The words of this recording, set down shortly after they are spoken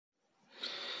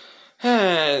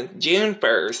June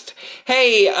 1st.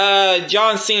 Hey,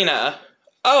 John Cena.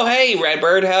 Oh, hey,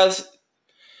 Redbird, how's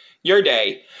your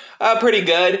day? Pretty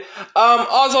good.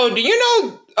 Also, do you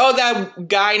know, that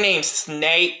guy named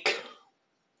Snake?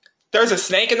 There's a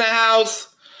snake in the house?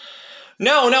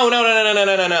 No, no, no, no, no, no,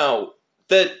 no, no, no.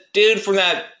 The dude from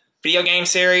that video game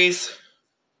series?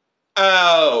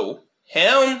 Oh,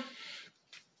 him?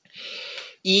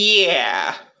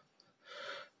 Yeah.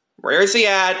 Where is he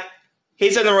at?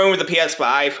 He's in the room with the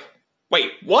PS5.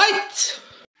 Wait, what?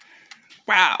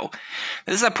 Wow,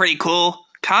 this is a pretty cool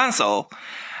console.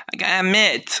 I gotta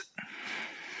admit.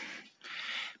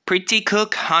 Pretty cool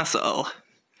console.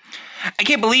 I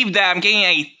can't believe that I'm getting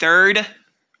a third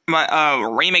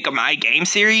remake of my game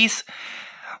series.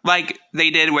 Like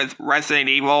they did with Resident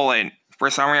Evil and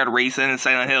for some weird reason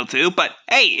Silent Hill 2. But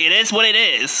hey, it is what it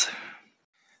is.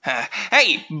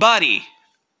 Hey, buddy.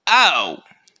 Oh.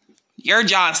 You're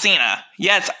John Cena.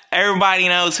 Yes, everybody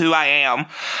knows who I am.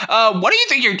 What do you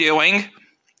think you're doing?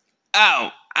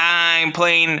 Oh, I'm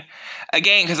playing a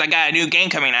game because I got a new game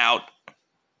coming out.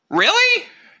 Really?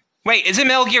 Wait, is it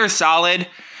Metal Gear Solid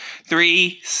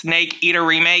 3 Snake Eater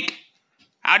Remake?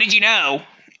 How did you know?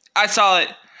 I saw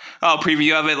a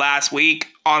preview of it last week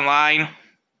online.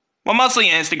 Well, mostly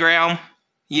Instagram.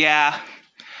 Yeah.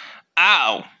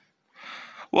 Oh.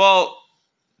 Well,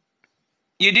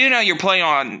 you do know you're playing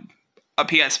on a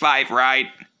PS5, right?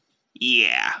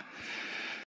 Yeah.